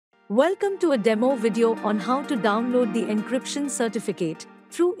Welcome to a demo video on how to download the encryption certificate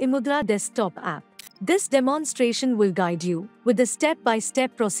through eMudhra desktop app. This demonstration will guide you with the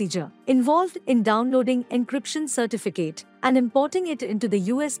step-by-step procedure involved in downloading encryption certificate and importing it into the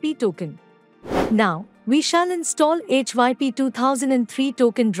USB token. Now, we shall install HYP 2003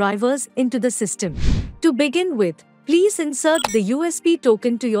 token drivers into the system. To begin with, please insert the USB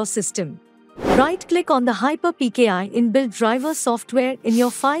token to your system. Right-click on the Hyper-PKI inbuilt driver software in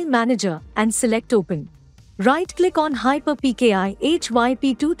your file manager and select Open. Right-click on Hyper-PKI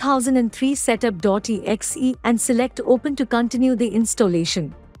HYP 2003 setup.exe and select Open to continue the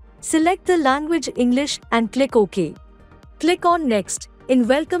installation. Select the language English and click OK. Click on Next in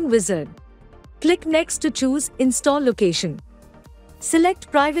Welcome Wizard. Click Next to choose Install Location.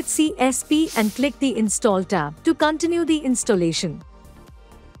 Select Private CSP and click the Install tab to continue the installation.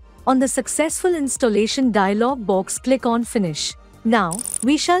 On the successful installation dialog box, click on Finish. Now,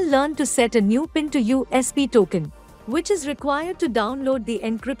 we shall learn to set a new PIN to USB token, which is required to download the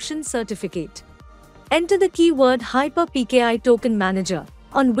encryption certificate. Enter the keyword Hyper-PKI Token Manager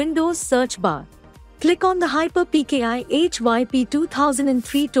on Windows search bar. Click on the Hyper-PKI HYP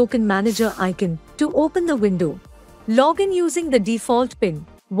 2003 Token Manager icon to open the window. Log in using the default PIN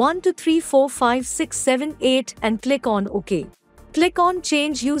 12345678 and click on OK. Click on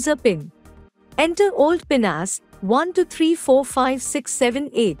Change User PIN. Enter old PIN as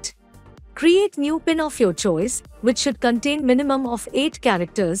 12345678. Create new PIN of your choice, which should contain minimum of 8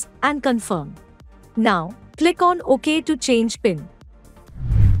 characters, and confirm. Now, click on OK to change PIN.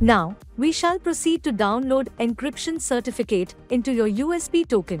 Now, we shall proceed to download encryption certificate into your USB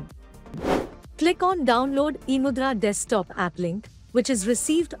token. Click on Download eMudhra desktop app link, which is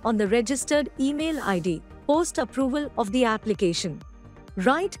received on the registered email ID post-approval of the application.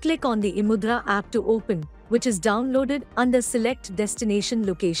 Right-click on the eMudhra app to open, which is downloaded under Select Destination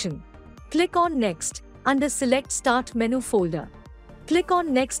Location. Click on Next under Select Start Menu folder. Click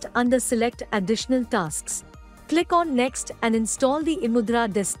on Next under Select Additional Tasks. Click on Next and install the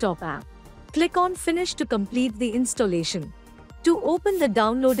eMudhra desktop app. Click on Finish to complete the installation. To open the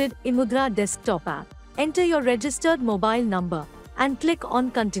downloaded eMudhra desktop app, enter your registered mobile number and click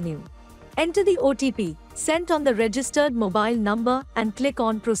on Continue. Enter the OTP sent on the registered mobile number and click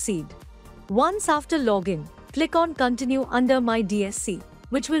on Proceed. Once after login, click on Continue under My DSC,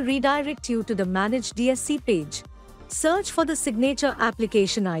 which will redirect you to the Manage DSC page. Search for the signature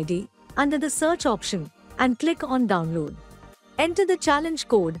application ID under the search option and click on Download. Enter the challenge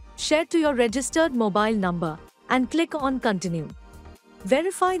code shared to your registered mobile number and click on Continue.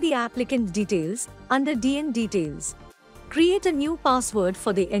 Verify the applicant details under DN Details. Create a new password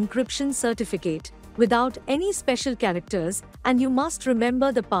for the encryption certificate without any special characters, and you must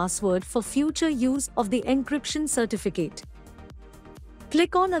remember the password for future use of the encryption certificate.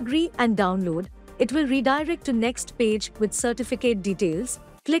 Click on Agree and Download. It will redirect to next page with certificate details.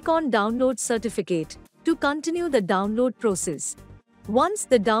 Click on Download Certificate to continue the download process. Once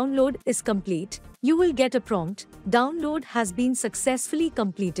the download is complete, you will get a prompt, Download has been successfully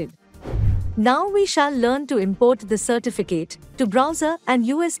completed. Now we shall learn to import the certificate to browser and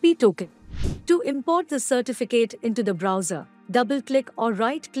USB token. To import the certificate into the browser, double-click or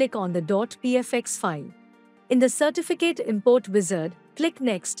right-click on the .pfx file. In the Certificate Import Wizard, click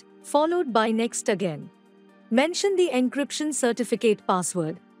Next, followed by Next again. Mention the encryption certificate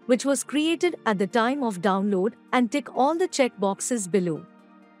password, which was created at the time of download, and tick all the checkboxes below.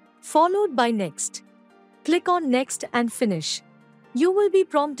 Followed by Next. Click on Next and Finish. You will be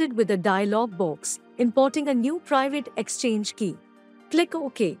prompted with a dialog box, importing a new private exchange key. Click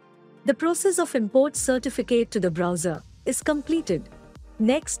OK. The process of import certificate to the browser is completed.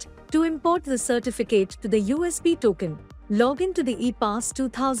 Next, to import the certificate to the USB token, log into the ePass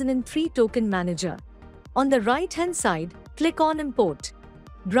 2003 Token Manager. On the right-hand side, click on Import.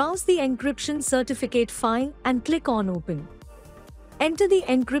 Browse the encryption certificate file and click on Open. Enter the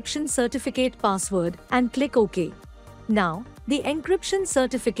encryption certificate password and click OK. Now, the encryption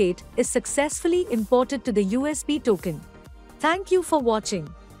certificate is successfully imported to the USB token. Thank you for watching.